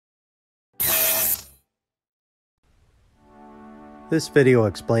This video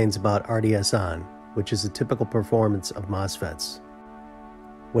explains about Rdson, which is a typical performance of MOSFETs.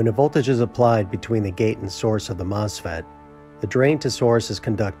 When a voltage is applied between the gate and source of the MOSFET, the drain to source is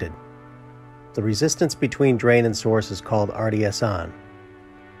conducted. The resistance between drain and source is called Rdson.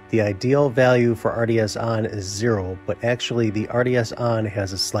 The ideal value for Rdson is 0, but actually the Rdson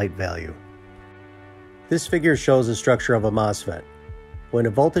has a slight value. This figure shows the structure of a MOSFET. When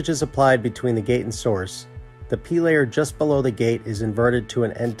a voltage is applied between the gate and source, the P layer just below the gate is inverted to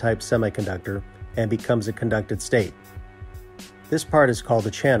an N-type semiconductor and becomes a conducted state. This part is called a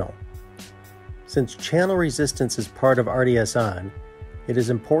channel. Since channel resistance is part of Rdson, it is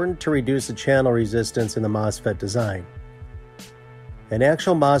important to reduce the channel resistance in the MOSFET design. An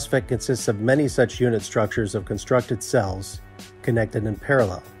actual MOSFET consists of many such unit structures of constructed cells connected in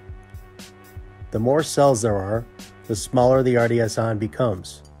parallel. The more cells there are, the smaller the Rdson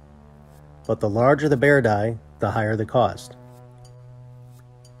becomes. But the larger the bare die, the higher the cost.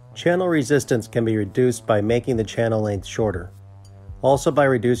 Channel resistance can be reduced by making the channel length shorter. Also by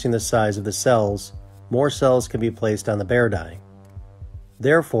reducing the size of the cells, more cells can be placed on the bare die.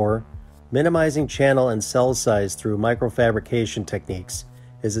 Therefore, minimizing channel and cell size through microfabrication techniques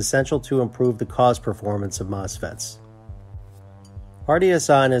is essential to improve the cost performance of MOSFETs.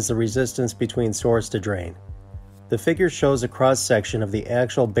 Rdson is the resistance between source to drain. The figure shows a cross-section of the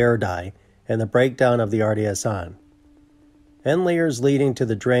actual bare die and the breakdown of the Rdson. N layers leading to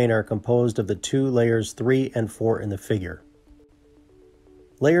the drain are composed of the two layers 3 and 4 in the figure.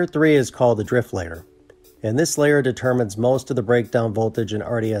 Layer 3 is called the drift layer, and this layer determines most of the breakdown voltage in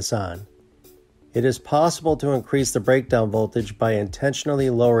Rdson. It is possible to increase the breakdown voltage by intentionally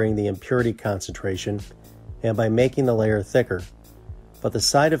lowering the impurity concentration and by making the layer thicker, but the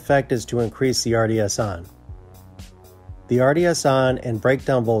side effect is to increase the Rdson. The Rdson and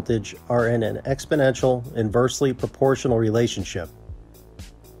breakdown voltage are in an exponential, inversely proportional relationship.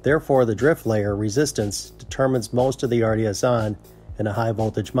 Therefore, the drift layer resistance determines most of the Rdson in a high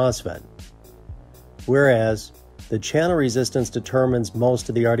voltage MOSFET, whereas the channel resistance determines most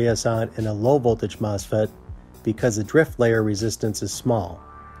of the Rdson in a low voltage MOSFET because the drift layer resistance is small.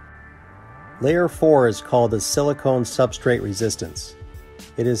 Layer 4 is called the silicone substrate resistance.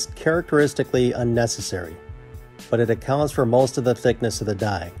 It is characteristically unnecessary, but it accounts for most of the thickness of the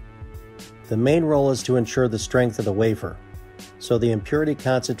die. The main role is to ensure the strength of the wafer, so the impurity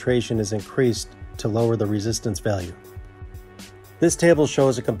concentration is increased to lower the resistance value. This table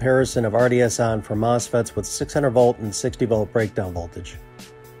shows a comparison of Rdson for MOSFETs with 600 volt and 60 volt breakdown voltage.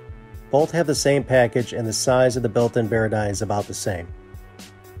 Both have the same package and the size of the built-in bare die is about the same.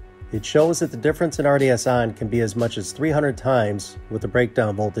 It shows that the difference in Rdson can be as much as 300 times, with the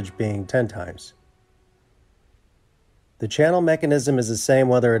breakdown voltage being 10 times. The channel mechanism is the same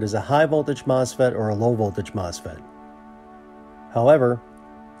whether it is a high voltage MOSFET or a low voltage MOSFET. However,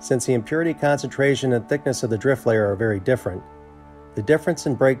 since the impurity concentration and thickness of the drift layer are very different, the difference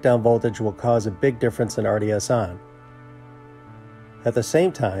in breakdown voltage will cause a big difference in Rdson. At the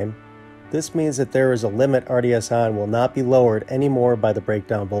same time, this means that there is a limit Rdson will not be lowered anymore by the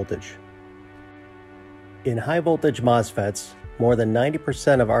breakdown voltage. In high voltage MOSFETs, more than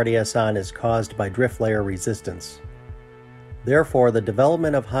 90% of Rdson is caused by drift layer resistance. Therefore, the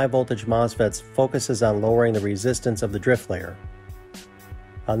development of high voltage MOSFETs focuses on lowering the resistance of the drift layer.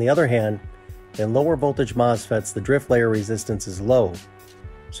 On the other hand, in lower voltage MOSFETs, the drift layer resistance is low,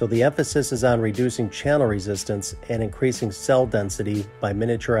 so the emphasis is on reducing channel resistance and increasing cell density by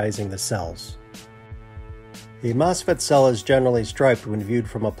miniaturizing the cells. A MOSFET cell is generally striped when viewed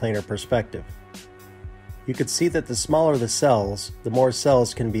from a planar perspective. You can see that the smaller the cells, the more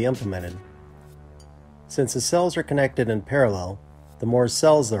cells can be implemented. Since the cells are connected in parallel, the more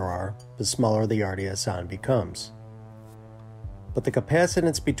cells there are, the smaller the Rdson becomes. But the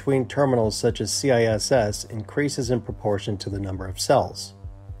capacitance between terminals such as CISS increases in proportion to the number of cells.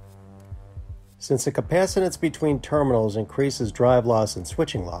 Since the capacitance between terminals increases drive loss and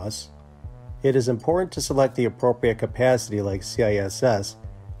switching loss, it is important to select the appropriate capacity like CISS,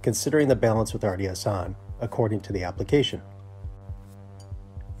 considering the balance with Rdson, according to the application.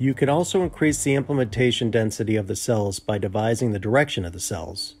 You can also increase the implementation density of the cells by devising the direction of the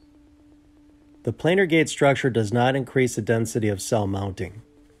cells. The planar gate structure does not increase the density of cell mounting,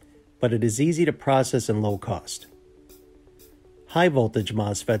 but it is easy to process and low cost. High voltage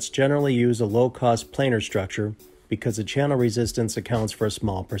MOSFETs generally use a low cost planar structure because the channel resistance accounts for a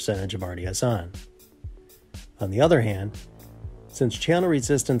small percentage of Rdson. On the other hand, since channel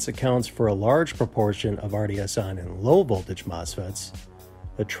resistance accounts for a large proportion of Rdson in low voltage MOSFETs,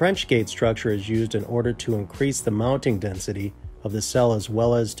 a trench gate structure is used in order to increase the mounting density of the cell as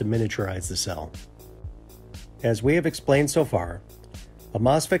well as to miniaturize the cell. As we have explained so far, A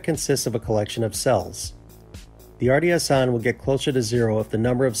MOSFET consists of a collection of cells. The Rdson will get closer to zero if the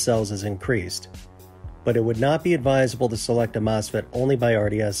number of cells is increased, but it would not be advisable to select a MOSFET only by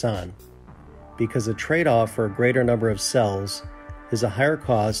Rdson, because the trade-off for a greater number of cells is a higher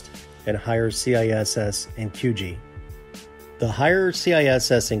cost and higher CISS and QG. The higher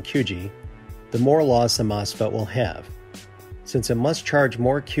CISS and QG, the more loss the MOSFET will have, since it must charge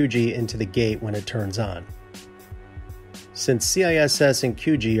more QG into the gate when it turns on. Since CISS and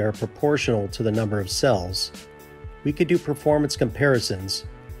QG are proportional to the number of cells, we could do performance comparisons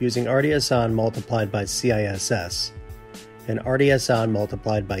using Rdson multiplied by CISS and Rdson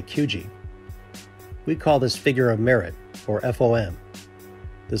multiplied by QG. We call this figure of merit, or FOM.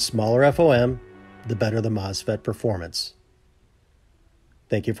 The smaller FOM, the better the MOSFET performance.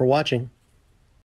 Thank you for watching.